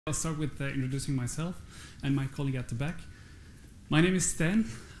I'll start with introducing myself and my colleague at the back. My name is Stijn.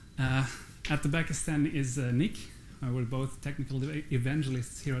 At the back of Stijn is Nick. We're both technical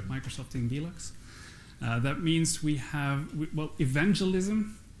evangelists here at Microsoft in Philos. That means we have,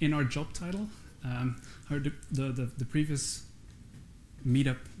 evangelism in our job title. The previous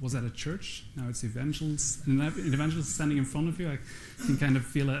meetup was at a church. Now it's evangelists. An evangelist standing in front of you. I can kind of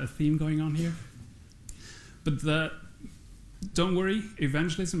feel a theme going on here. But don't worry,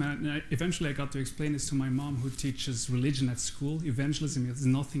 evangelism, and eventually I got to explain this to my mom who teaches religion at school. Evangelism is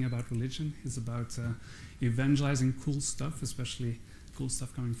nothing about religion. It's about evangelizing cool stuff, especially cool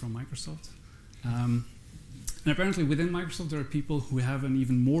stuff coming from Microsoft. And apparently within Microsoft there are people who have an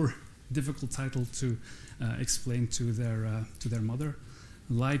even more difficult title to explain to their mother.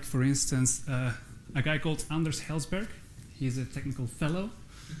 Like, for instance, a guy called Anders Helsberg. He's a technical fellow.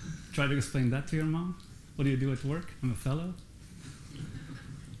 Try to explain that to your mom. What do you do at work? I'm a fellow.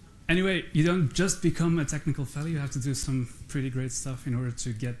 Anyway, you don't just become a technical fellow, you have to do some pretty great stuff in order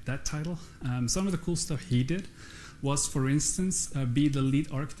to get that title. Some of the cool stuff he did was, for instance, be the lead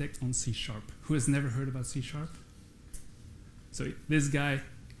architect on C#. Who has never heard about C#? So this guy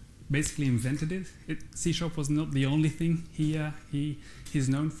basically invented it. C# was not the only thing he's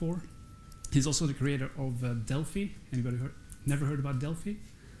known for. He's also the creator of Delphi. Anybody never heard about Delphi?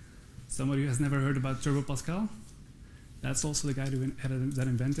 Somebody who has never heard about Turbo Pascal? That's also the guy that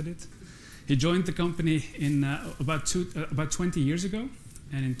invented it. He joined the company in about 20 years ago,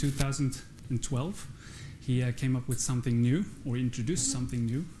 and in 2012 he came up with something new, or introduced something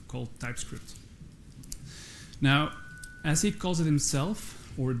new, called TypeScript. Now, as he calls it himself,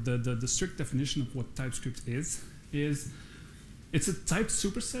 or the strict definition of what TypeScript is it's a typed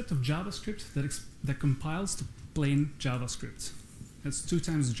superset of JavaScript that compiles to plain JavaScript. That's 2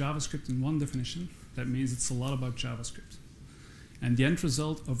 times JavaScript in one definition. That means it's a lot about JavaScript. And the end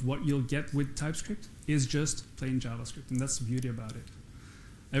result of what you'll get with TypeScript is just plain JavaScript, and that's the beauty about it.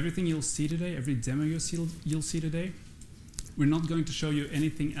 Everything you'll see today, every demo you'll see today, we're not going to show you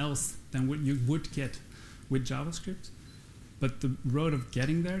anything else than what you would get with JavaScript, but the road of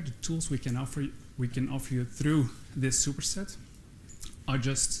getting there, the tools we can offer you through this superset are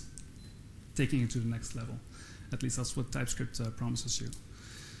just taking it to the next level. At least that's what TypeScript promises you.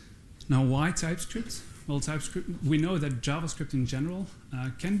 Now, why TypeScript? Well, TypeScript, we know that JavaScript in general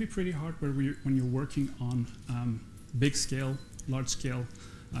can be pretty hard when you're working on big-scale, large-scale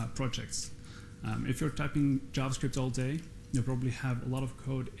projects. If you're typing JavaScript all day, you'll probably have a lot of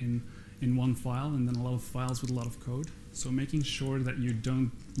code in one file, and then a lot of files with a lot of code. So making sure that you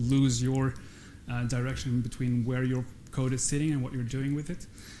don't lose your direction between where your code is sitting and what you're doing with it,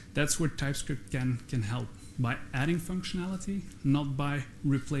 that's where TypeScript can help. By adding functionality, not by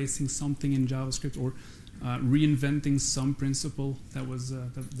replacing something in JavaScript or reinventing some principle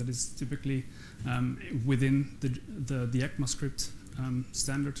that is typically within the ECMAScript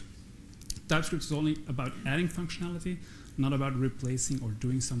standard. TypeScript is only about adding functionality, not about replacing or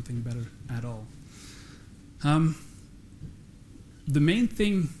doing something better at all. The main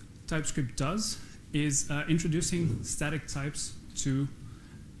thing TypeScript does is introducing static types to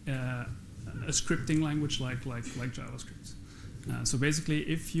a scripting language like JavaScript. So basically,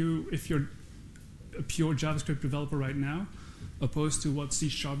 if you're a pure JavaScript developer right now, opposed to what C#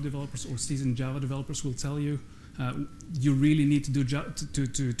 developers or seasoned Java developers will tell you, you really need to do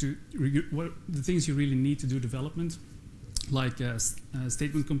the things you really need to do development, like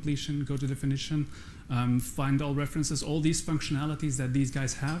statement completion, go to definition, find all references, all these functionalities that these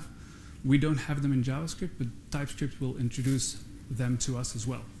guys have. We don't have them in JavaScript, but TypeScript will introduce them to us as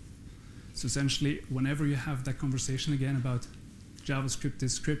well. So essentially, whenever you have that conversation again about JavaScript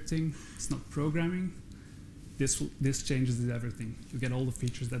is scripting, it's not programming, this changes everything. You get all the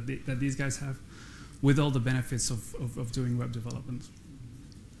features that these guys have with all the benefits of doing web development.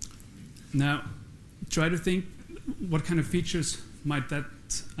 Now, try to think what kind of features might that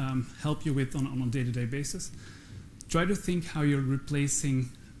help you with on a day-to-day basis. Try to think how you're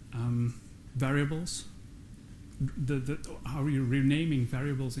replacing variables. How you're renaming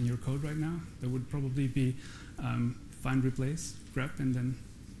variables in your code right now. There would probably be find, replace, grep, and then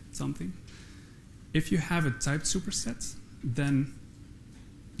something. If you have a typed superset, then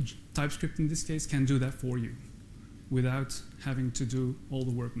TypeScript in this case can do that for you without having to do all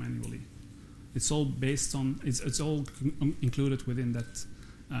the work manually. It's all based on, it's all included within that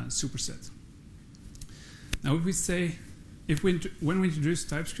superset. Now, if we say, when we introduced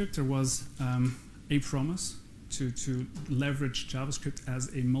TypeScript, there was a promise to leverage JavaScript as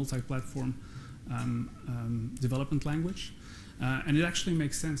a multi-platform development language. And it actually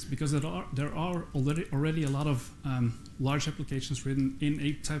makes sense because there are already a lot of large applications written in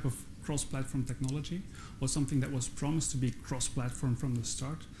a type of cross-platform technology, or something that was promised to be cross-platform from the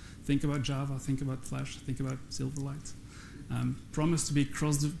start. Think about Java, think about Flash, think about Silverlight. Promised to be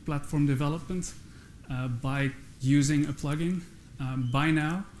cross-platform development by using a plugin. By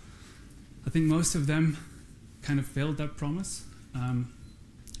now, I think most of them kind of failed that promise.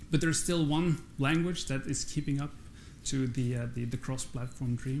 But there's still one language that is keeping up to the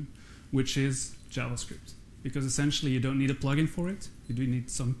cross-platform dream, which is JavaScript. Because essentially you don't need a plugin for it. You do need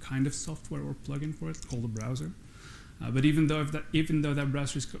some kind of software or plugin for it called a browser. But even though that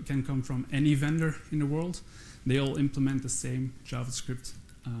browser can come from any vendor in the world, they all implement the same JavaScript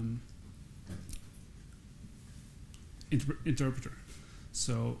interpreter.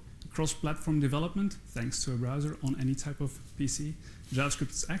 So cross-platform development, thanks to a browser on any type of PC, JavaScript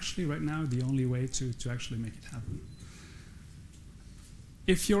is actually right now the only way to actually make it happen.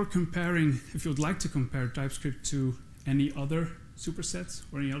 If you'd like to compare TypeScript to any other supersets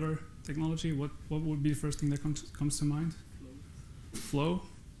or any other technology, what would be the first thing that comes to mind? Flow?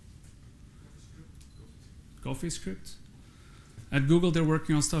 CoffeeScript. At Google, they're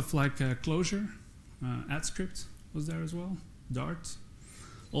working on stuff like Clojure, AdScript was there as well, Dart.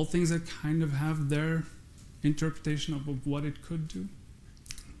 All things that kind of have their interpretation of what it could do.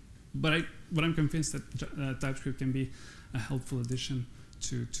 But I'm convinced that TypeScript can be a helpful addition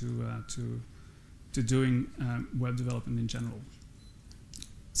to doing web development in general.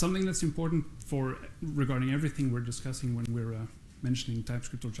 Something that's important regarding everything we're discussing when we're mentioning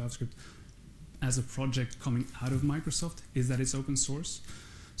TypeScript or JavaScript as a project coming out of Microsoft is that it's open source.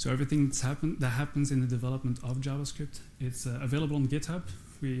 So everything that happens in the development of JavaScript, it's available on GitHub.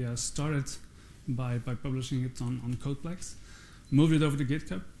 We started by publishing it on Codeplex, moved it over to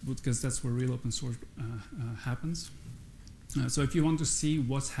GitHub because that's where real open source happens. So if you want to see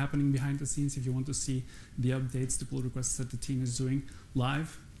what's happening behind the scenes, if you want to see the updates, the pull requests that the team is doing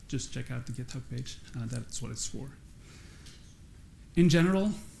live, just check out the GitHub page. That's what it's for. In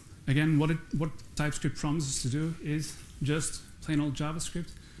general, again, what TypeScript promises to do is just plain old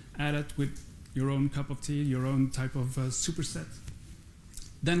JavaScript, add it with your own cup of tea, your own type of superset.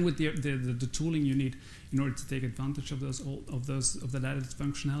 Then with the tooling you need in order to take advantage of that added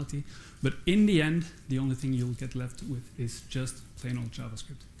functionality. But in the end, the only thing you'll get left with is just plain old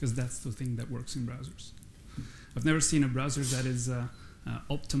JavaScript, because that's the thing that works in browsers. I've never seen a browser that is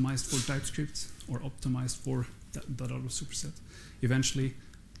optimized for TypeScript or optimized for that other superset. Eventually,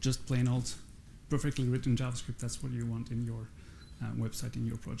 just plain old, perfectly written JavaScript, that's what you want in your website, in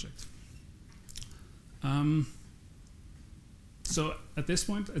your project. So at this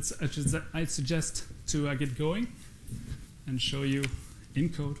point, I'd suggest to get going and show you in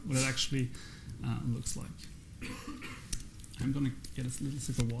code what it actually looks like. I'm going to get a little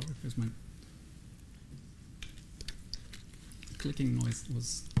sip of water because my clicking noise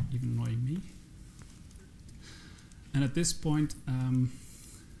was even annoying me. And at this point,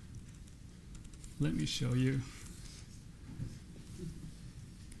 let me show you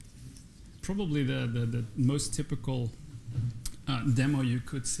probably the most typical demo you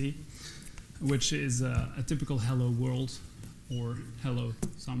could see, which is a typical hello world or hello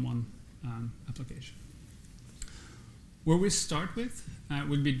someone application. Where we start with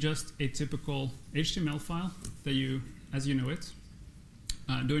would be just a typical HTML file that you, as you know it,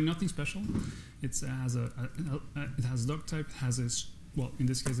 doing nothing special. It has doc type, it has well, in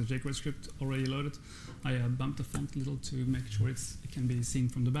this case, a jQuery script already loaded. I bumped the font a little to make sure it can be seen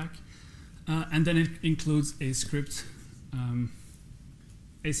from the back. And then it includes a script,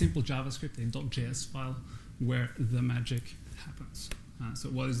 a simple JavaScript, a .js file, where the magic happens. So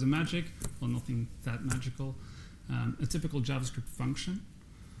what is the magic? Well, nothing that magical. A typical JavaScript function,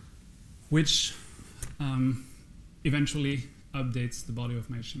 which eventually updates the body of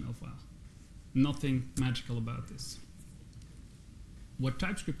my HTML file. Nothing magical about this. What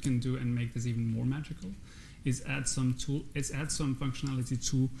TypeScript can do and make this even more magical is add some functionality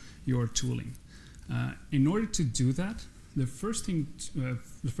to your tooling. In order to do that, the first thing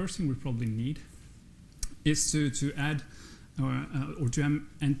we probably need is to add or to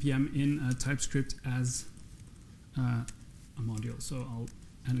npm in TypeScript as a module. So I'll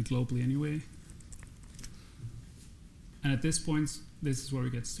add it globally anyway. And at this point, this is where we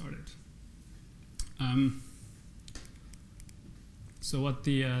get started. So what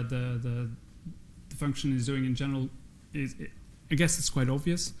the function is doing in general is, I guess it's quite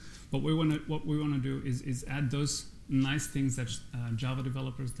obvious. What we want to do is add those nice things that Java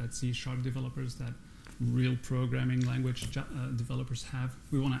developers, that C# developers, that real programming language developers have.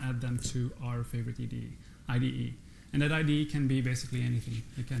 We want to add them to our favorite IDE. And that IDE can be basically anything.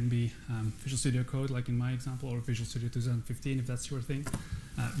 It can be Visual Studio Code, like in my example, or Visual Studio 2015, if that's your thing.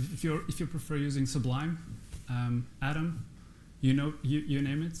 If you prefer using Sublime, Atom, you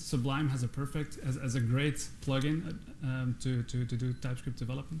name it. Sublime has a perfect, as a great plugin to do TypeScript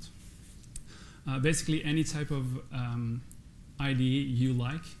development. Basically, any type of IDE you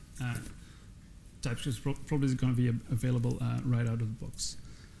like, TypeScript probably is going to be available right out of the box.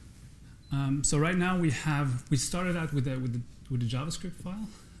 So right now we started out with the JavaScript file,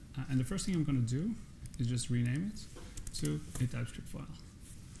 and the first thing I'm going to do is just rename it to a TypeScript file.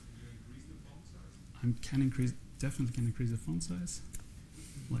 Definitely can increase the font size,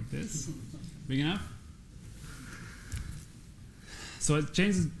 like this. Big enough? So it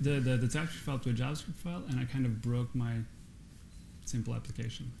changes the TypeScript file to a JavaScript file, and I kind of broke my simple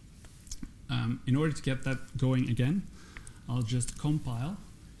application. In order to get that going again, I'll just compile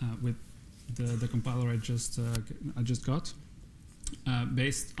with the compiler I just got,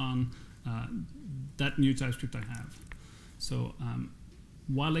 based on that new TypeScript I have. So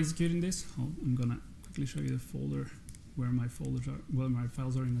while executing this, I'm gonna quickly show you the folder where my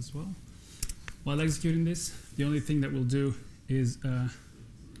files are in as well. While executing this, the only thing that we'll do is,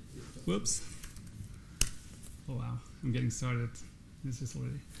 whoops. Oh wow, I'm getting started. This is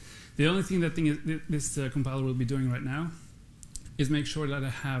already. The only thing that this compiler will be doing right now is make sure that I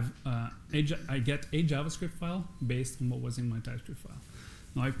have I get a JavaScript file based on what was in my TypeScript file.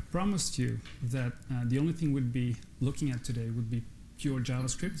 Now I promised you that the only thing we'd be looking at today would be pure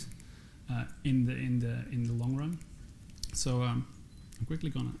JavaScript in the long run. So I'm quickly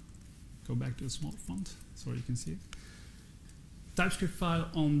gonna go back to a small font so you can see it. TypeScript file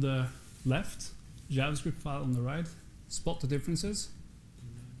on the left, JavaScript file on the right. Spot the differences.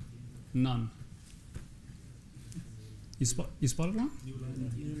 None. You spotted one?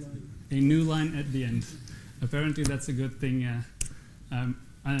 A new line at the end. Apparently that's a good thing. I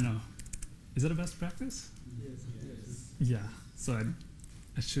don't know. Is that a best practice? Yes. Yeah. So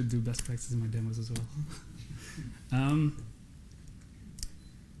I should do best practice in my demos as well.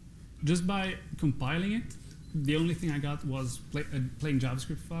 Just by compiling it, the only thing I got was a plain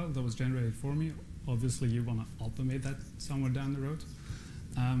JavaScript file that was generated for me. Obviously, you want to automate that somewhere down the road.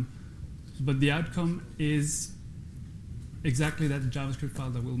 But the outcome is exactly that JavaScript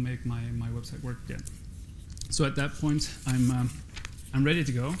file that will make my website work again. So at that point, I'm ready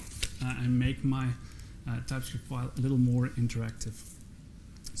to go and make my TypeScript file a little more interactive.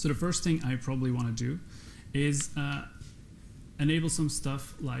 So the first thing I probably want to do is enable some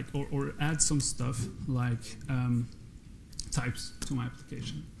stuff like, or add some stuff like types to my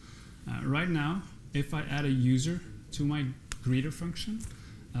application. Right now, if I add a user to my greeter function,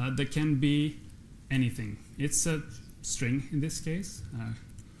 that can be anything. It's a string in this case,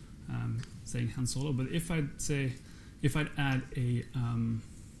 saying Han Solo. But if I'd add a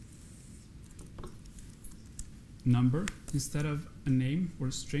number instead of a name or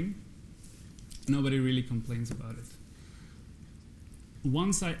a string, nobody really complains about it.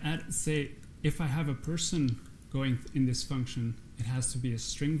 Once I add, say, if I have a person going in this function, it has to be a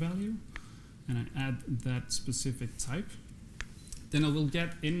string value, and I add that specific type, then I will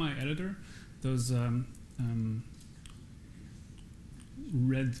get in my editor those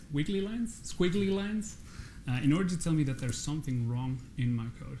red squiggly lines, in order to tell me that there's something wrong in my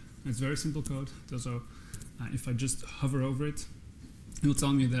code. It's very simple code. So if I just hover over it, it will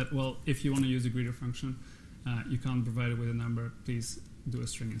tell me that, well, if you want to use a greeter function, you can't provide it with a number. Please do a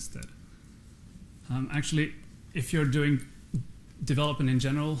string instead. Actually, if you're doing development in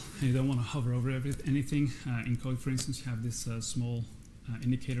general and you don't want to hover over anything, in code, for instance, you have this small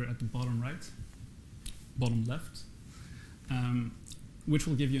indicator at the bottom right, bottom left, which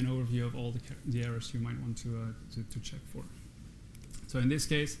will give you an overview of all the errors you might want to check for. So in this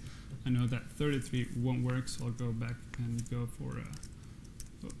case, I know that 33 won't work, so I'll go back and go for,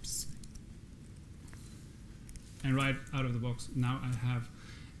 oops. And right out of the box, now I have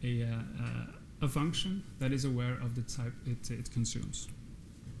a function that is aware of the type it consumes.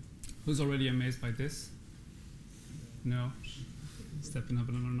 Who's already amazed by this? No? Stepping up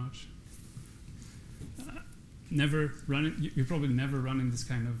another notch. Never run it. You probably never run in this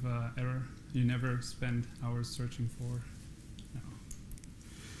kind of error. You never spend hours searching for.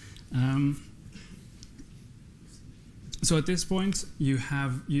 No. So at this point, you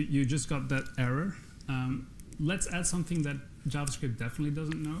just got that error. Let's add something that JavaScript definitely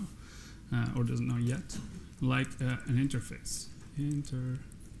doesn't know, or doesn't know yet, like an interface.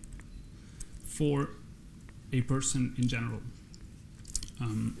 For a person in general.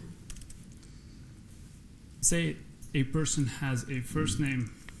 Say a person has a first name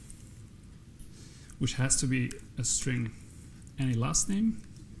which has to be a string. Any last name.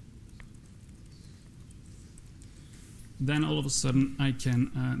 Then all of a sudden I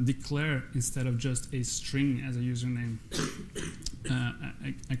can declare, instead of just a string as a username,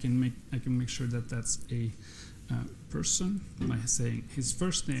 I can make sure that that's a person by saying his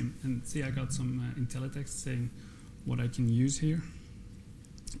first name. And see, I got some IntelliText saying what I can use here.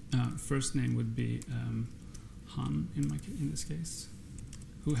 First name would be Han in this case.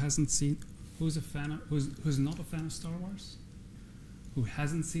 Who hasn't seen? Who's not a fan of Star Wars? Who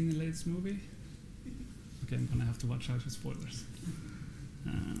hasn't seen the latest movie? Okay, I'm gonna have to watch out for spoilers.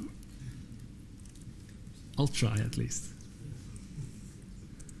 I'll try at least.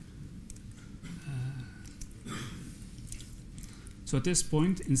 So at this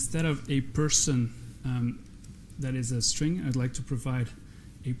point, instead of a person that is a string, I'd like to provide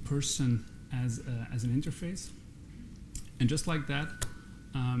a person as an interface. And just like that,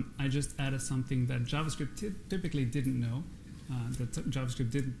 I just added something that JavaScript typically didn't know. That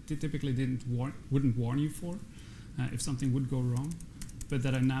JavaScript typically wouldn't warn you for if something would go wrong, but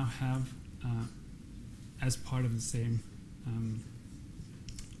that I now have as part of the same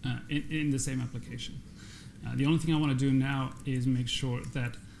in the same application. The only thing I want to do now is make sure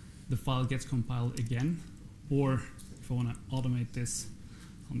that the file gets compiled again, or if I want to automate this,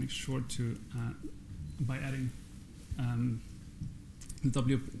 I'll make sure to by adding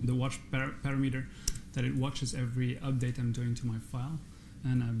the watch parameter, that it watches every update I'm doing to my file.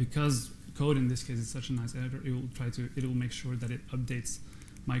 And because code in this case is such a nice editor, it will make sure that it updates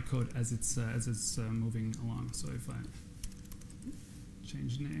my code as it's moving along. So if I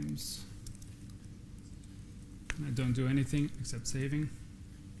change names and I don't do anything except saving,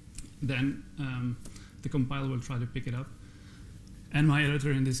 then the compiler will try to pick it up. And my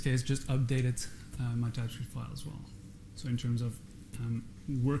editor in this case just updated my TypeScript file as well. So in terms of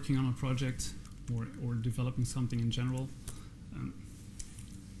working on a project, or developing something in general.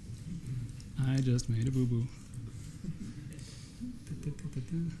 I just made a boo-boo.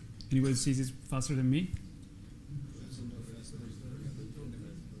 Anybody sees this faster than me?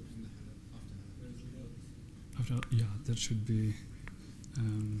 Yeah, that should be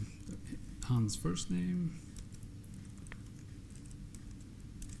Hans' first name.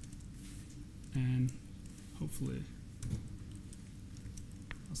 And hopefully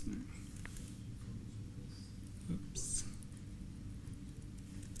last name. Oops.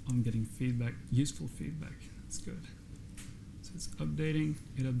 I'm getting feedback, useful feedback. That's good. So it's updating,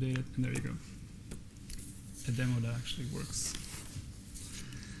 it updated, and there you go. A demo that actually works.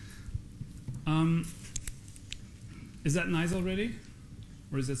 Is that nice already?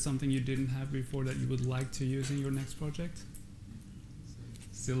 Or is it something you didn't have before that you would like to use in your next project?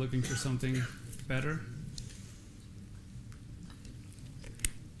 Still looking for something better?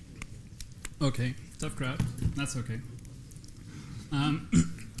 Okay, tough crowd. That's okay.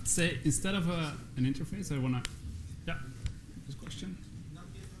 Say instead of an interface, I wanna. Yeah, this question. Now,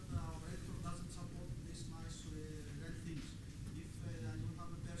 if the operator doesn't support these nice red things, if you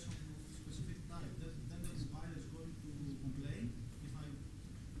have a person of specific type, then the compiler is going to complain. If I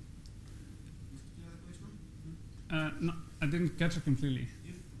is clear the question? No, I didn't catch it completely.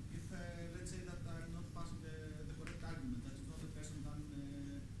 If let's say that I'm not passing the correct argument, that is not the person that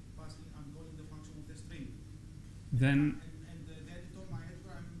I'm calling the function of the string. Then. And the editor, my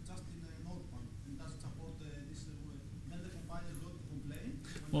editor, I'm just in a notepad and doesn't support this. Then the compiler is going to complain.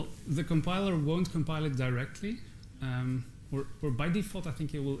 Well, the compiler won't compile it directly, or by default, I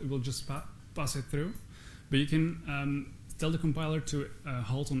think it will just pass it through. But you can tell the compiler to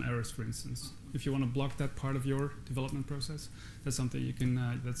halt on errors, for instance. If you want to block that part of your development process, that's something you can.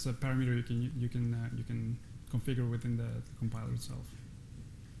 That's a parameter you can configure within the compiler itself.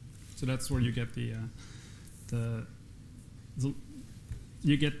 So that's where you get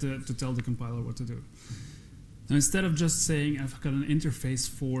you get to tell the compiler what to do. Now, instead of just saying I've got an interface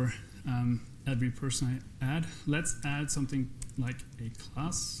for every person I add, let's add something like a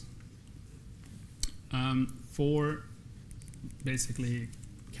class for basically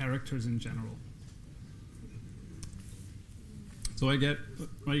characters in general. So what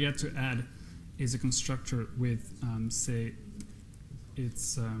I get to add is a constructor with, say,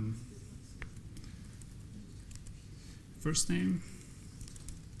 its first name,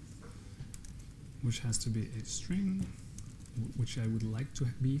 which has to be a string, which I would like to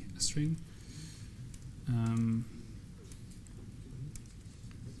be a string.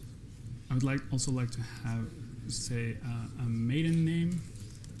 I would also like to have, say, a maiden name.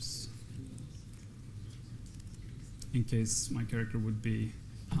 Oops. In case my character would be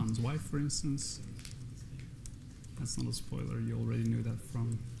Hans' wife, for instance. That's not a spoiler, you already knew that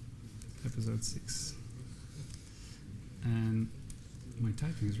from episode 6. And my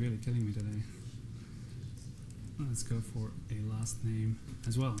typing is really killing me today. Let's go for a last name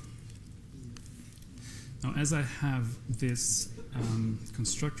as well. Now, as I have this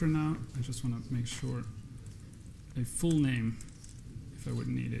constructor now, I just want to make sure a full name, if I would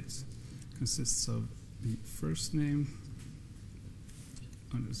need it, consists of the first name.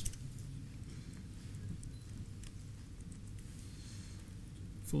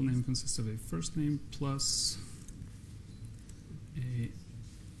 Full name consists of a first name plus a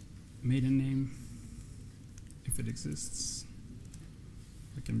maiden name, if it exists.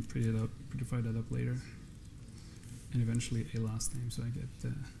 I can prettify that up later. And eventually a last name, so I get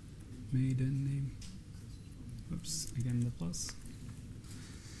the maiden name. Oops, again the plus.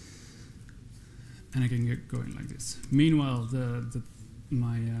 And I can get going like this. Meanwhile,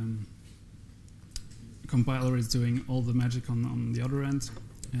 my compiler is doing all the magic on the other end,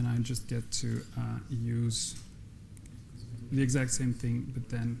 and I just get to use the exact same thing, but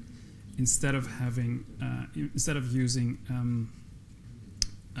then instead of having instead of using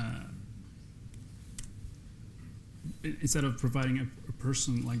instead of providing a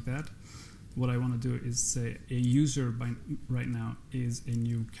person like that, what I want to do is say a user right now is a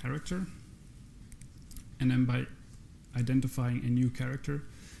new character, and then by identifying a new character,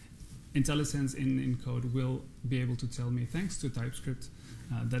 IntelliSense in code will be able to tell me, thanks to TypeScript,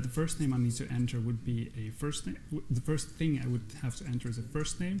 that the first name I need to enter would be a first name. The first thing I would have to enter is a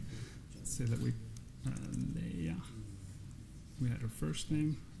first name. Let's say that we had our first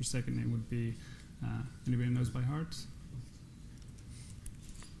name. Our second name would be, anybody knows by heart?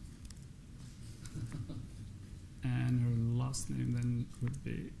 And her last name then would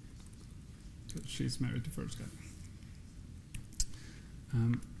be, she's married to first guy.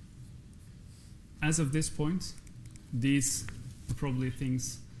 As of this point, these are probably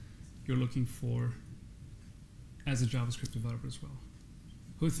things you're looking for as a JavaScript developer as well.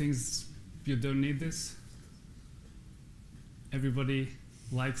 Who thinks you don't need this? Everybody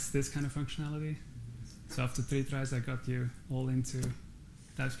likes this kind of functionality. So after 3 tries, I got you all into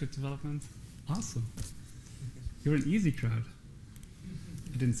TypeScript development. Awesome. You're an easy crowd.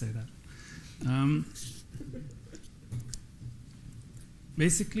 I didn't say that.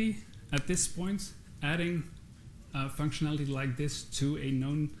 Basically, at this point, adding functionality like this to a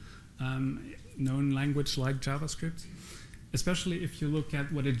known language like JavaScript, especially if you look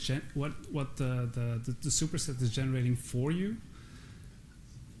at what the superset is generating for you,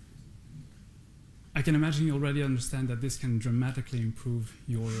 I can imagine you already understand that this can dramatically improve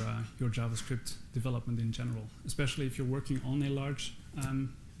your JavaScript development in general, especially if you're working on a large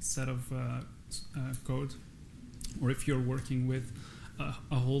set of code, or if you're working with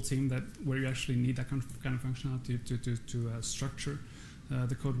a whole team where you actually need that kind of functionality to structure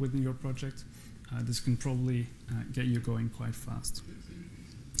the code within your project. This can probably get you going quite fast.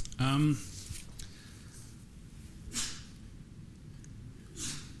 I'm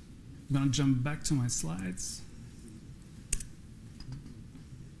going to jump back to my slides.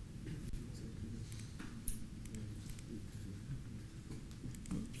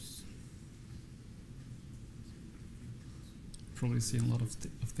 Oops. Probably see a lot of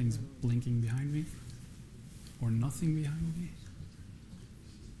things blinking behind me, or nothing behind me.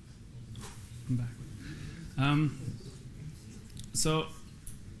 I'm back. So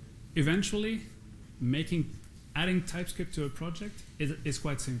eventually, adding TypeScript to a project is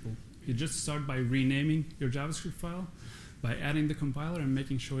quite simple. You just start by renaming your JavaScript file, by adding the compiler and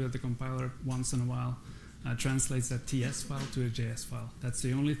making sure that the compiler once in a while translates that TS file to a JS file. That's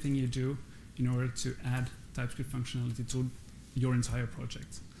the only thing you do in order to add TypeScript functionality to your entire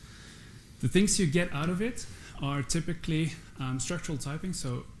project. The things you get out of it are typically structural typing,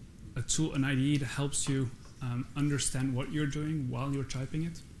 so a tool, an IDE that helps you understand what you're doing while you're typing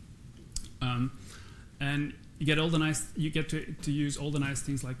it, and you get to use all the nice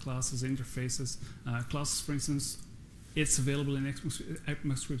things like classes, interfaces. Classes, for instance, it's available in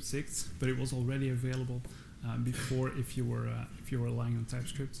ECMAScript 6, but it was already available before if you were relying on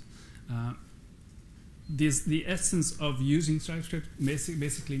TypeScript. The essence of using TypeScript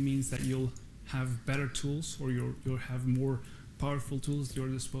basically means that you'll have better tools, or you'll have more powerful tools at your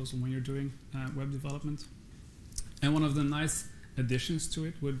disposal when you're doing web development. And one of the nice additions to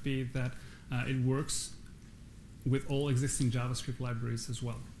it would be that it works with all existing JavaScript libraries as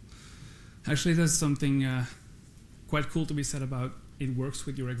well. Actually, there's something quite cool to be said about it works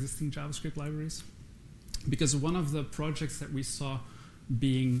with your existing JavaScript libraries, because one of the projects that we saw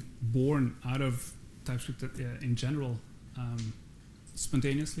being born out of TypeScript in general,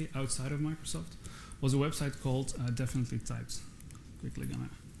 spontaneously outside of Microsoft, was a website called Definitely Types. Quickly gonna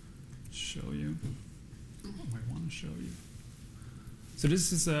show you. might want to show you. So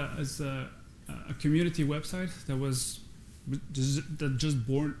this is a community website that was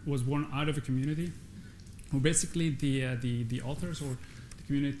born out of a community. Well, basically the authors or the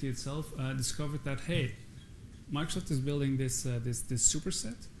community itself discovered that, hey, Microsoft is building this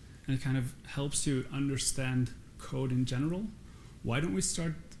superset, and it kind of helps you understand code in general. Why don't we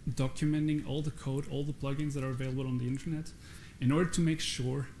start documenting all the code, all the plugins that are available on the internet, in order to make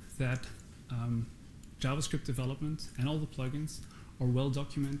sure that JavaScript development and all the plugins are well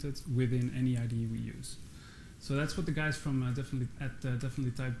documented within any IDE we use. So that's what the guys from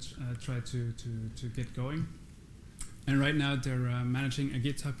Definitely Type tried to get going. And right now they're managing a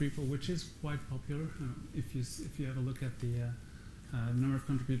GitHub repo, which is quite popular. If you have a look at the number of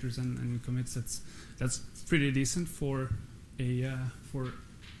contributors and commits, that's pretty decent for a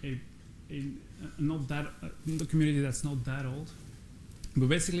community that's not that old. But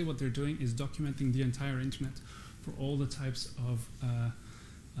basically what they're doing is documenting the entire internet for all the types of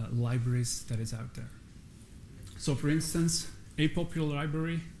libraries that is out there. So for instance, a popular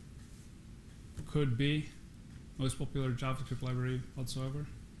library could be most popular JavaScript library whatsoever.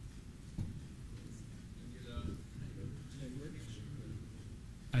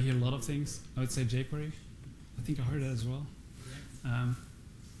 I hear a lot of things. I would say jQuery. I think I heard that as well.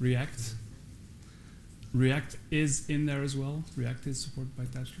 React. React is in there as well. React is supported by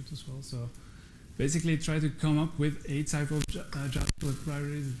TypeScript as well. So basically try to come up with a type of JavaScript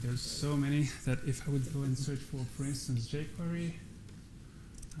libraries. There's so many that if I would go and search for instance, jQuery,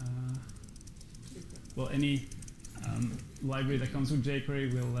 well, any library that comes with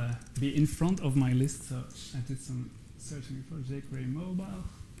jQuery will be in front of my list. So I did some searching for jQuery mobile.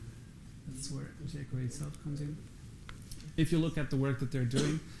 That's where jQuery itself comes in. If you look at the work that they're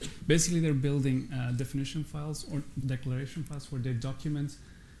doing, basically they're building definition files or declaration files where they document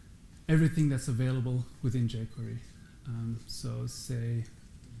everything that's available within jQuery. So say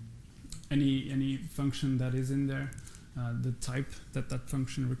any function that is in there, the type that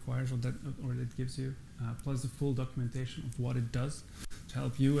function requires or it gives you, plus the full documentation of what it does to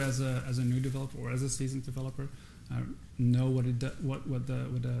help you as a new developer or as a seasoned developer know what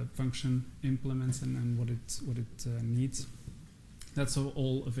the function implements and what it needs. That's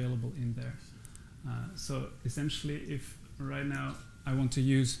all available in there. So essentially, if right now I want to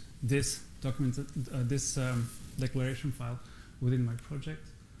use this declaration file within my project,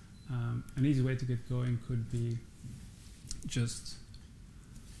 an easy way to get going could be just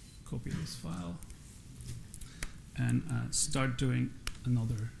copy this file and start doing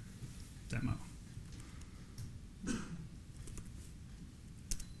another demo.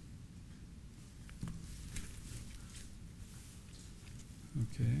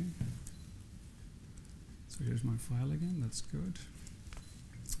 Okay, so here's my file again, that's good.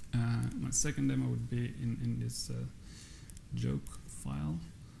 My second demo would be in this joke file.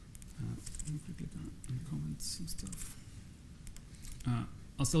 Let me quickly go and comments and stuff.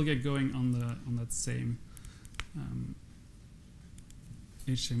 I'll still get going on that same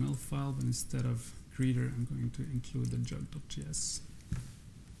HTML file, but instead of greeter, I'm going to include the joke.js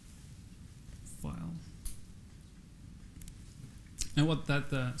file. And what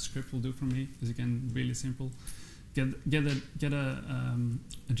that script will do for me is, again, really simple. Get a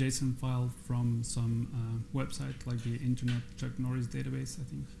JSON file from some website like the Internet Chuck Norris database, I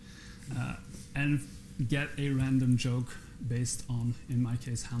think, and get a random joke based on, in my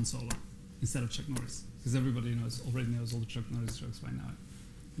case, Han Solo instead of Chuck Norris, because everybody already knows all the Chuck Norris jokes by now.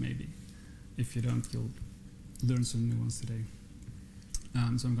 Maybe if you don't, you'll learn some new ones today.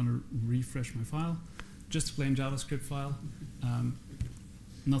 So I'm going to refresh my file. Just a plain JavaScript file,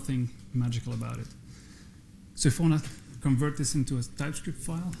 nothing magical about it. So if I want to convert this into a TypeScript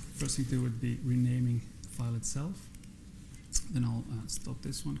file, first thing to do would be renaming the file itself. Then I'll stop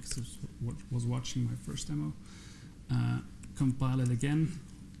this one because I was watching my first demo. Compile it again,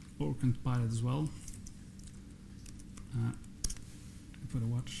 or compile it as well. Put a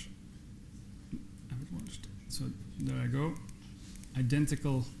watch. I haven't watched. So there I go.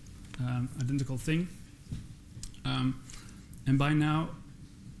 Identical thing. And by now,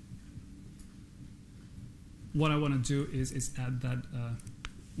 what I want to do is add that.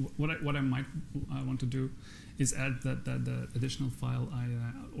 What I might want to do is add that the additional file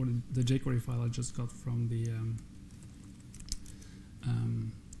or the jQuery file I just got from the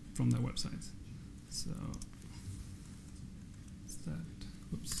website. So it's that.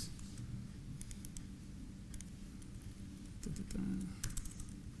 Whoops.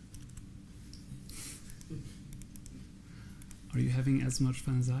 Are you having as much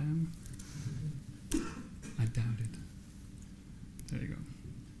fun as I am? I doubt it. There you go.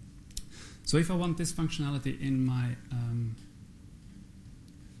 So if I want this functionality in my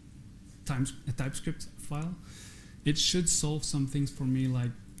TypeScript file, it should solve some things for me,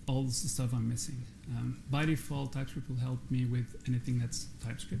 like all the stuff I'm missing. By default, TypeScript will help me with anything that's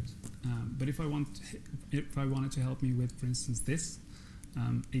TypeScript. But if I wanted to help me with, for instance, this,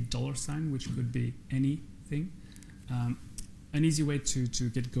 a $, which could be anything, an easy way to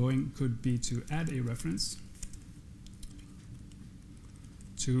get going could be to add a reference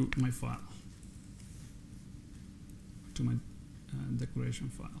to my file, to my declaration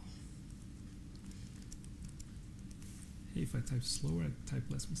file. Hey, if I type slower, I type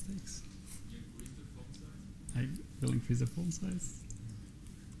less mistakes. You increase the font size? I will increase the font size.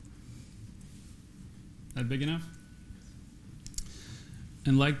 That big enough?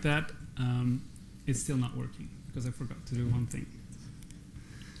 And like that, it's still not working because I forgot to do one thing.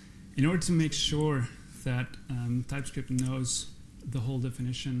 In order to make sure that TypeScript knows the whole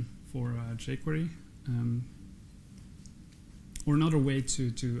definition for jQuery, or another way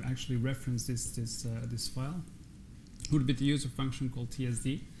to actually reference this file would be to use a function called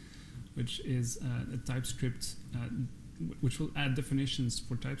TSD, which is a TypeScript, which will add definitions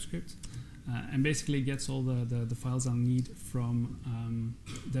for TypeScript, and basically gets all the files I'll need from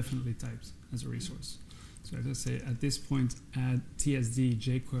definitely typed as a resource. So as I say, at this point, add TSD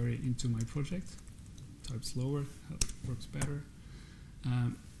jQuery into my project. Type slower, works better.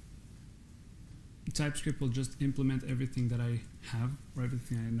 TypeScript will just implement everything that I have, or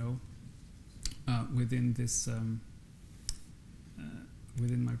everything I know, within this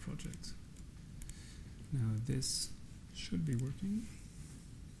within my project. Now this should be working.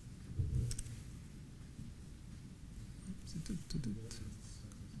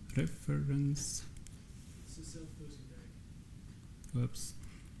 Reference. It's a self-closing tag. Whoops.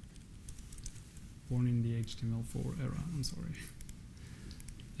 Born in the HTML4 era, I'm sorry.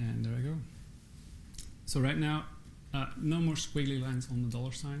 And there I go. So right now, no more squiggly lines on the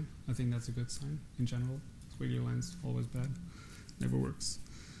 $. I think that's a good sign in general. Squiggly lines, always bad. Never works.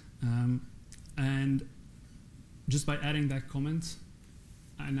 And just by adding that comment,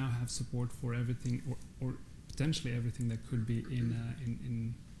 I now have support for everything, or potentially everything that could be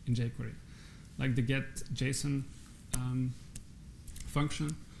in jQuery. Like the get JSON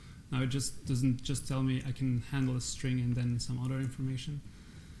function. Now it just doesn't just tell me I can handle a string and then some other information.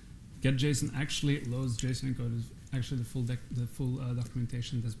 Get JSON actually loads JSON code, is actually the full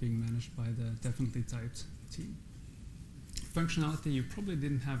documentation that's being managed by the definitely typed team. Functionality you probably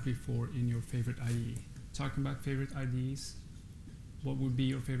didn't have before in your favorite IDE. Talking about favorite IDEs, what would be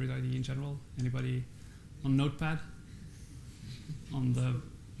your favorite IDE in general? Anybody on Notepad? On the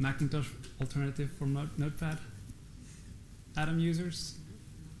Macintosh alternative for Notepad? Atom users?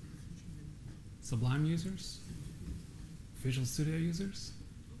 Sublime users? Visual Studio users?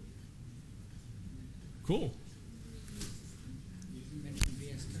 Cool.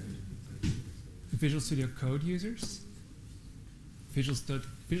 Visual Studio Code users? Visual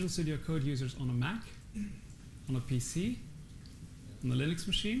Studio Code users on a Mac? On a PC? On a Linux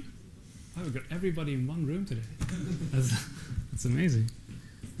machine? Oh, we've got everybody in one room today. That's amazing.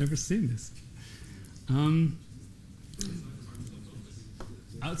 Never seen this.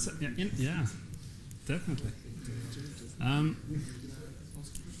 Outside, yeah, definitely.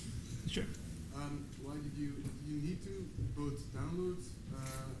 Sure. Why did you need to both download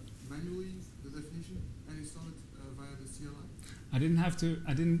manually the definition and install it via the CLI? I didn't have to.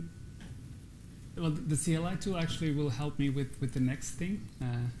 Well, the CLI tool actually will help me with the next thing.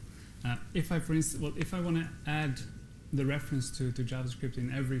 If I, for instance, if I want to add the reference to JavaScript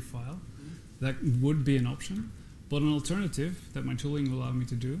in every file, that would be an option. But an alternative that my tooling will allow me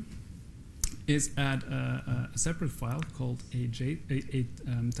to do is add a separate file called a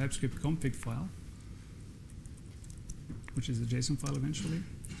TypeScript config file, which is a JSON file eventually.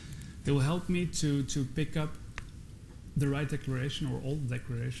 It will help me to pick up the right declaration or all the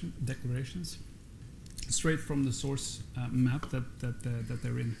declarations straight from the source map that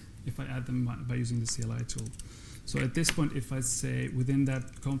they're in, if I add them by using the CLI tool. So at this point, if I say within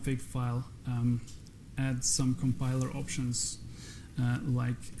that config file, add some compiler options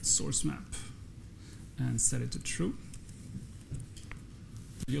like source map and set it to true.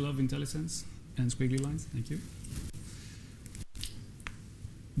 You love IntelliSense and squiggly lines, thank you.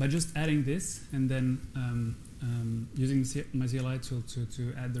 By just adding this and then using my CLI tool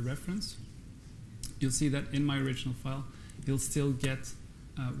to add the reference, you'll see that in my original file, you'll still get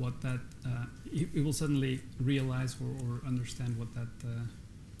what that, it will suddenly realize or understand what that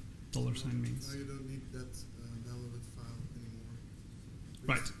 $sign means. Now you don't need that downloaded file anymore.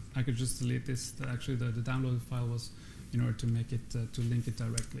 Right, I could just delete this. Actually, the downloaded file was in order to make it, to link it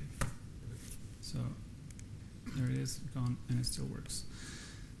directly. So there it is, gone, and it still works.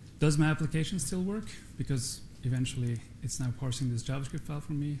 Does my application still work? Because eventually it's now parsing this JavaScript file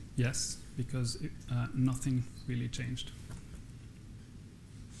for me. Yes, because nothing really changed.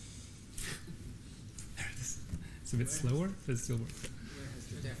 There it is. It's a bit slower, but it still works. Where has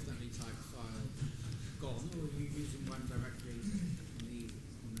the definitely type file gone, or are you using one directly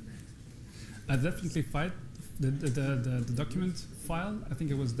on the net? I definitely find the document file. I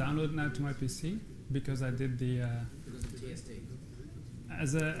think it was downloaded now to my PC because I did the Because of TSD.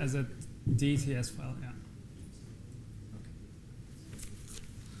 as a DTS file. Yeah.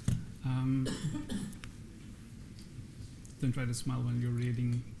 Don't try to smile when you're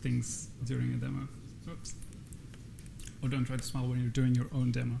reading things during a demo. Oops. Or don't try to smile when you're doing your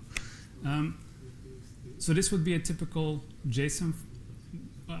own demo. So this would be a typical JSON,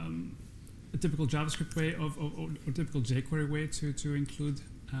 a typical JavaScript way or typical jQuery way to include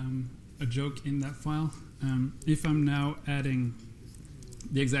a joke in that file. If I'm now adding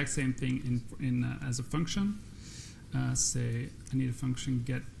the exact same thing in as a function, say I need a function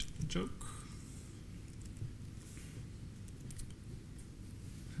get joke.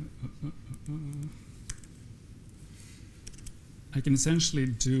 I can essentially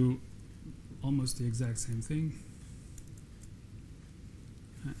do almost the exact same thing,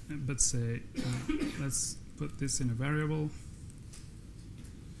 but say let's put this in a variable.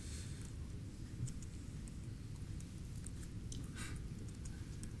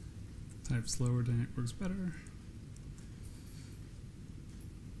 Type slower, then it works better.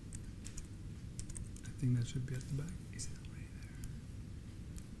 I think that should be at the back. Is it already there?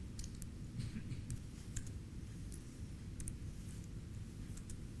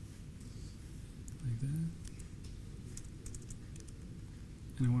 Like that.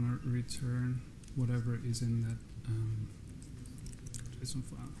 And I want to return whatever is in that JSON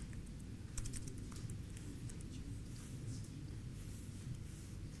file.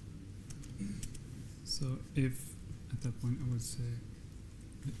 So if at that point I would say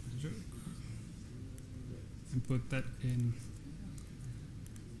joke and put that in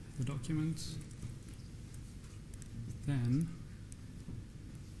the document, then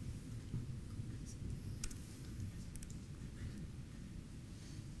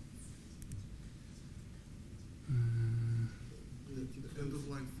the end of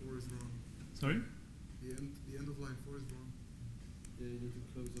line 4 is wrong. sorry? The end of line 4 is wrong. Yeah, you need to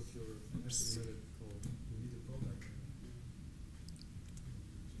close off your method call. You need a callback.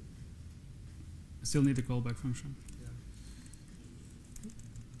 I still need a callback function. Yeah.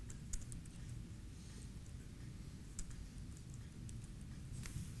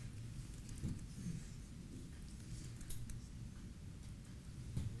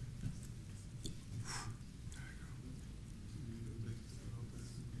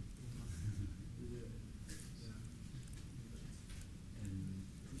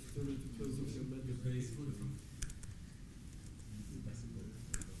 You need to close off your method.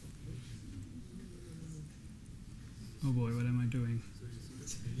 Oh boy, what am I doing?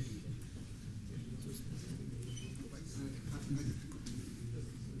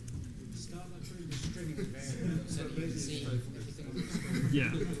 Start by trying to string of variables so you can see everything on the screen.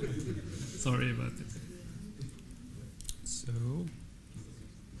 Yeah, sorry about this. So,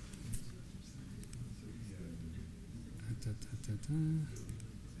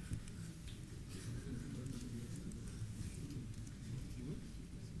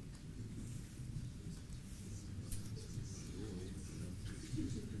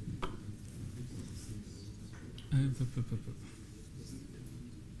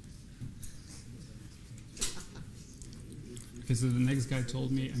 okay, so the next guy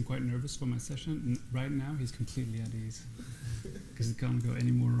told me I'm quite nervous for my session, and right now he's completely at ease because it can't go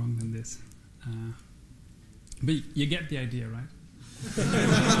any more wrong than this. But you get the idea, right?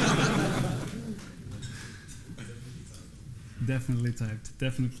 Definitely typed.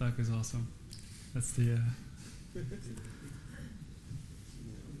 Definite type is awesome. That's the.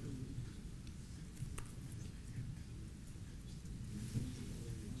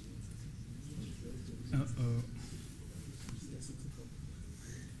 Uh-oh.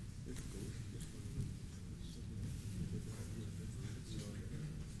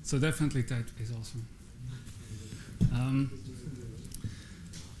 So definitely typed is awesome.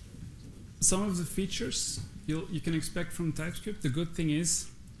 Some of the features you can expect from TypeScript, the good thing is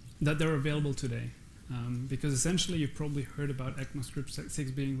that they're available today. Because essentially you've probably heard about ECMAScript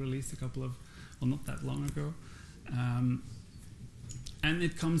 6 being released well, not that long ago. And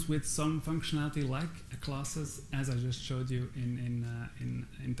it comes with some functionality like classes, as I just showed you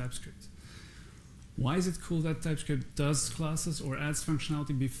in TypeScript. Why is it cool that TypeScript does classes or adds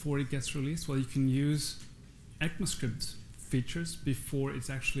functionality before it gets released? Well, you can use ECMAScript features before it's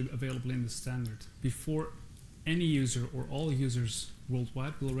actually available in the standard. Before any user or all users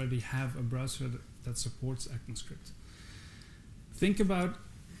worldwide will already have a browser that supports ECMAScript. Think about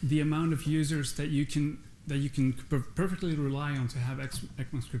the amount of users that you can perfectly rely on to have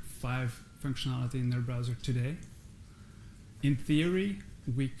ECMAScript 5 functionality in their browser today. In theory,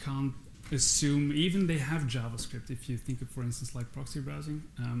 we can't assume, even they have JavaScript, if you think of, for instance, like proxy browsing,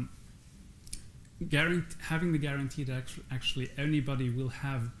 having the guarantee that actually anybody will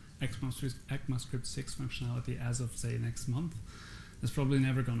have ECMAScript 6 functionality as of, say, next month, that's probably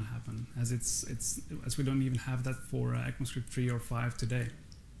never going to happen, as we don't even have that for ECMAScript 3 or 5 today.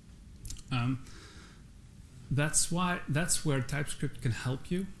 That's where TypeScript can help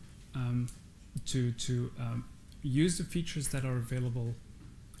you to use the features that are available,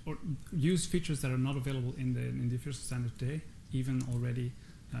 or use features that are not available in the official standard today, even already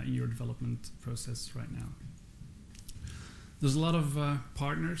in your development process right now. There's a lot of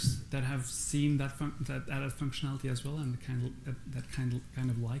partners that have seen that added functionality as well, and kind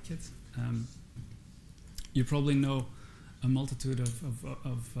of like it. You probably know a multitude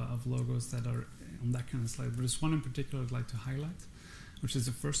of logos that are on that kind of slide, but there's one in particular I'd like to highlight, which is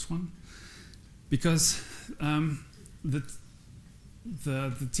the first one, because the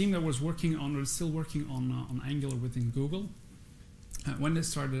team that was working on, or is still working on Angular within Google, when they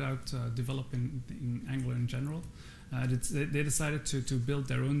started out developing in Angular in general, they decided to build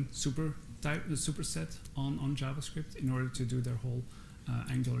their own superset on JavaScript in order to do their whole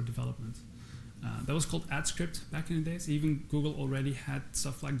Angular development. That was called AdScript back in the days. Even Google already had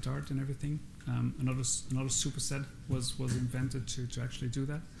stuff like Dart and everything. Another superset was invented to actually do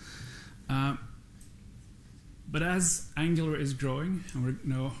that. But as Angular is growing, and we're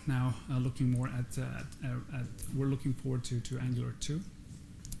now looking more we're looking forward to Angular 2.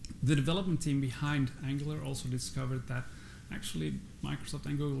 The development team behind Angular also discovered that actually Microsoft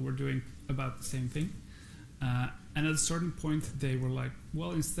and Google were doing about the same thing. And at a certain point, they were like,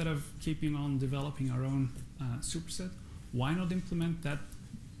 well, instead of keeping on developing our own superset, why not implement that?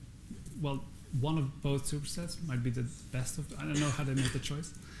 Well, one of both supersets might be the best of. I don't know how they made the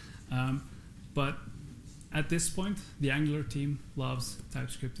choice, but at this point, the Angular team loves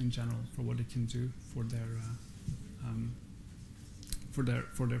TypeScript in general for what it can do for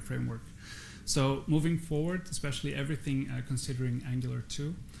their framework. So moving forward, especially everything considering Angular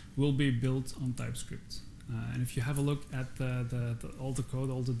 2 will be built on TypeScript. And if you have a look at all the code,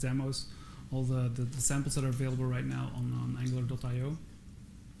 all the demos, all the samples that are available right now on Angular.io,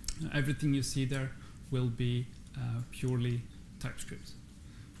 everything you see there will be purely TypeScript,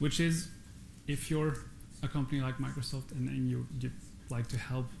 which is, if you're a company like Microsoft and you like to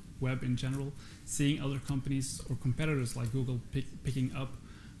help web in general, seeing other companies or competitors like Google picking up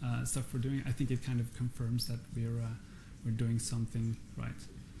stuff we're doing, I think it kind of confirms that we're doing something right.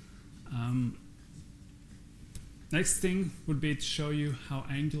 Next thing would be to show you how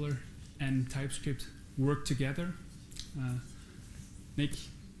Angular and TypeScript work together. Nick,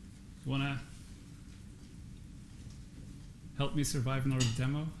 you want to help me survive another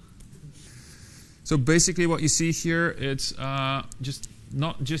demo? So basically what you see here, it's not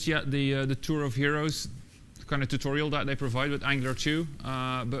just yet the Tour of Heroes kind of tutorial that they provide with Angular 2,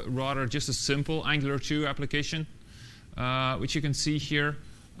 but rather just a simple Angular 2 application, which you can see here,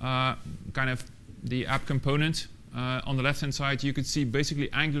 kind of the app component. On the left-hand side, you could see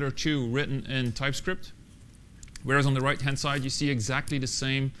basically Angular 2 written in TypeScript, whereas on the right-hand side, you see exactly the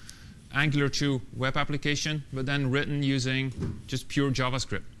same Angular 2 web application, but then written using just pure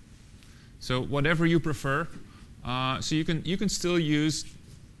JavaScript. So whatever you prefer. So you can still use,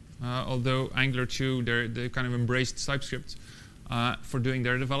 although Angular 2 they kind of embraced TypeScript for doing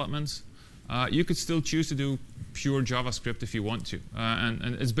their developments. You could still choose to do pure JavaScript if you want to,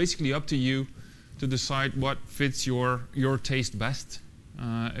 and it's basically up to you to decide what fits your taste best.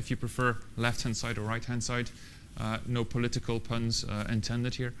 If you prefer left-hand side or right-hand side, no political puns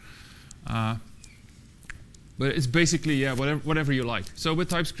intended here. But it's basically, yeah, whatever you like. So with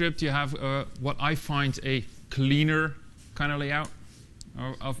TypeScript, you have what I find a cleaner kind of layout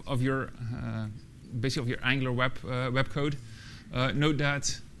of your basically of your Angular web code. Note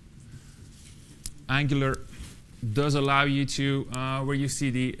that Angular does allow you to, where you see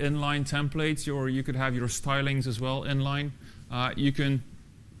the inline templates, or you could have your stylings as well inline. You can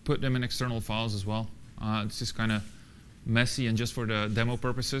put them in external files as well. It's just kind of messy, and just for the demo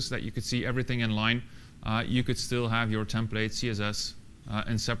purposes that you could see everything in line, you could still have your template CSS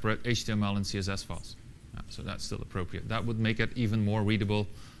in separate HTML and CSS files. So that's still appropriate. That would make it even more readable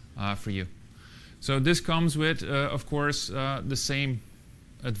for you. So this comes with, of course, the same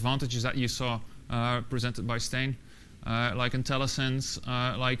advantages that you saw presented by Stijn, like IntelliSense,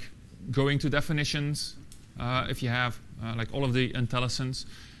 like going to definitions. If you have like all of the IntelliSense,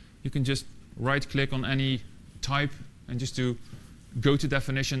 you can just right-click on any type and just to go to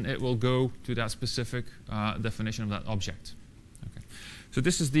definition, it will go to that specific definition of that object. Okay. So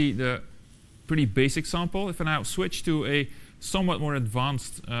this is the pretty basic sample. If I now switch to a somewhat more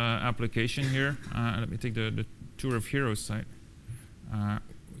advanced application here, let me take the Tour of Heroes site.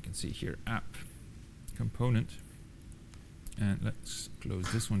 We can see here app component, and let's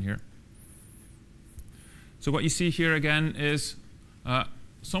close this one here. So what you see here again is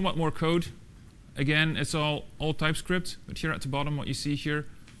somewhat more code. Again, it's all TypeScript, but here at the bottom, what you see here,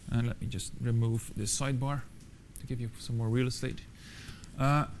 and let me just remove this sidebar to give you some more real estate,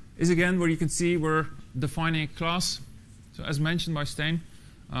 is again where you can see we're defining a class. So as mentioned by Stijn,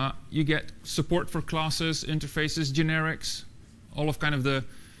 you get support for classes, interfaces, generics, all of kind of the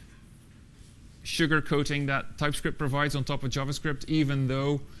sugar coating that TypeScript provides on top of JavaScript. Even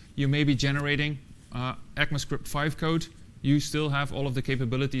though you may be generating ECMAScript 5 code, you still have all of the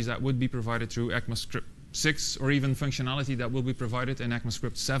capabilities that would be provided through ECMAScript 6, or even functionality that will be provided in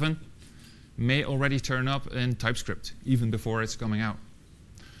ECMAScript 7 may already turn up in TypeScript, even before it's coming out.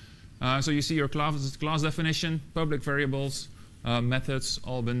 So you see your class definition, public variables, methods,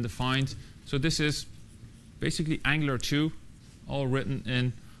 all been defined. So this is basically Angular 2, all written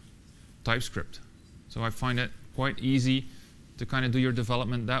in TypeScript. So I find it quite easy to kind of do your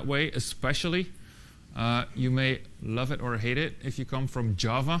development that way, especially you may love it or hate it if you come from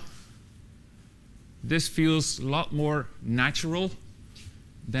Java. This feels a lot more natural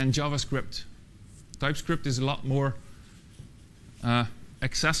than JavaScript. TypeScript is a lot more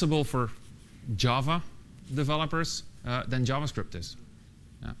accessible for Java developers than JavaScript is,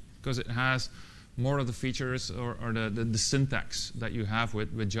 because it has more of the features or the syntax that you have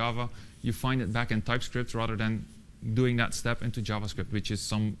with Java. You find it back in TypeScript rather than doing that step into JavaScript, which is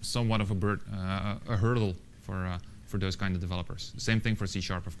somewhat of a hurdle for those kind of developers. Same thing for C#,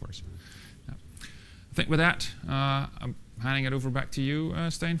 of course. Yeah. I think with that, I'm handing it over back to you,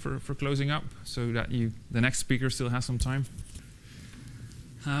 Stijn, for closing up, so that the next speaker still has some time.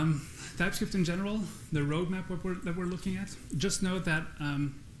 TypeScript in general, the roadmap that we're looking at. Just note that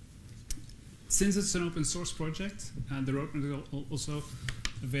since it's an open source project, the roadmap is also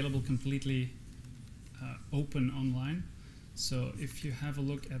available completely open online. So if you have a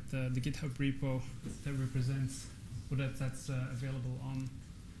look at the GitHub repo that represents, well, that's available on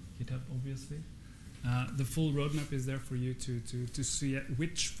GitHub, obviously. The full roadmap is there for you to see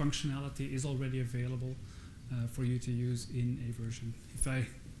which functionality is already available for you to use in a version. If I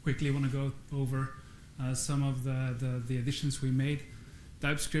quickly want to go over some of the additions we made,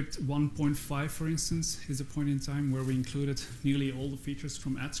 TypeScript 1.5, for instance, is a point in time where we included nearly all the features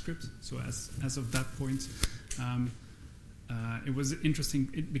from AdScript. So as of that point, it was interesting.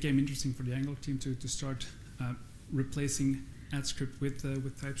 It became interesting for the Angular team to start replacing AdScript with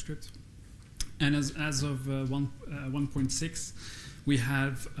TypeScript. And as of 1.6, we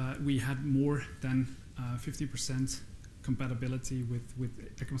had more than 50% compatibility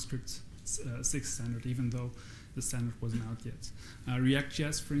with ECMAScript 6 standard, even though the standard wasn't out yet.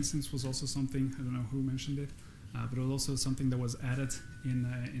 React.js, for instance, was also something, I don't know who mentioned it, but it was also something that was added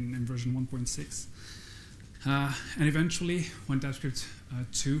in version 1.6. And eventually, when TypeScript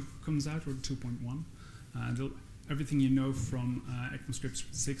 2 comes out, or 2.1, everything you know from ECMAScript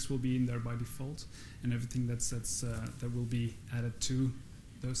 6 will be in there by default, and everything that will be added to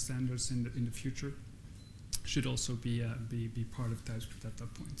those standards in the future should also be part of TypeScript at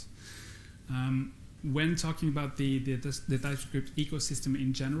that point. When talking about the TypeScript ecosystem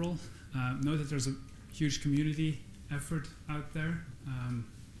in general, know that there's a huge community effort out there.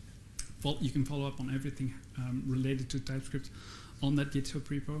 You can follow up on everything related to TypeScript on that GitHub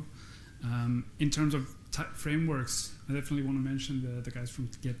repo. In terms of frameworks, I definitely want to mention the guys from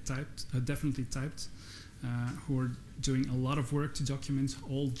Definitely Typed, who are doing a lot of work to document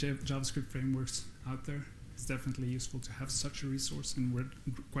all JavaScript frameworks out there. It's definitely useful to have such a resource, and we're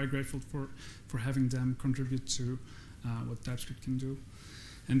quite grateful for having them contribute to what TypeScript can do.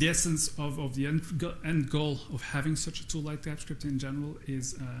 And the essence of the end goal of having such a tool like TypeScript in general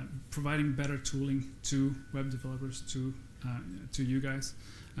is providing better tooling to web developers, to you guys,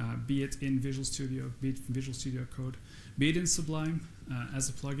 be it in Visual Studio, be it in Visual Studio Code, be it in Sublime as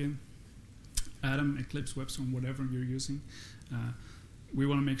a plugin, Atom, Eclipse, WebStorm, whatever you're using. We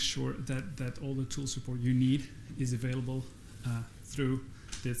want to make sure that all the tool support you need is available through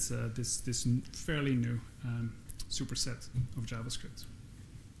this fairly new superset of JavaScript.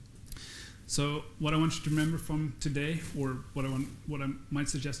 So what I want you to remember from today, or what I might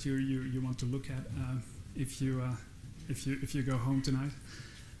suggest you want to look at if you go home tonight,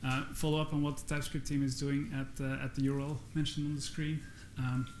 follow up on what the TypeScript team is doing at the URL mentioned on the screen.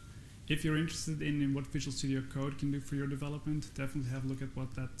 If you're interested in what Visual Studio Code can do for your development, definitely have a look at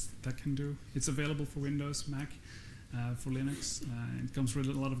what that can do. It's available for Windows, Mac, for Linux. It comes with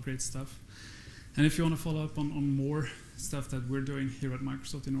a lot of great stuff. And if you want to follow up on more stuff that we're doing here at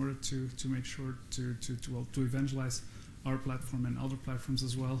Microsoft in order to make sure to evangelize our platform and other platforms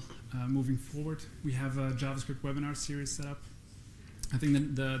as well, moving forward, we have a JavaScript webinar series set up. I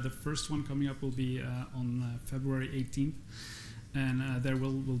think that the first one coming up will be on February 18th, and there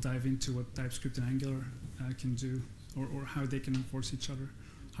we'll dive into what TypeScript and Angular can do, or how they can enforce each other,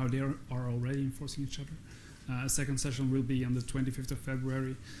 how they are already enforcing each other. A second session will be on the 25th of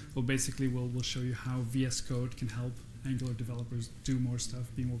February. We'll show you how VS Code can help Angular developers do more stuff,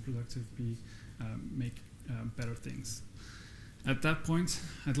 be more productive, make better things. At that point,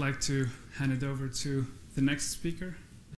 I'd like to hand it over to the next speaker,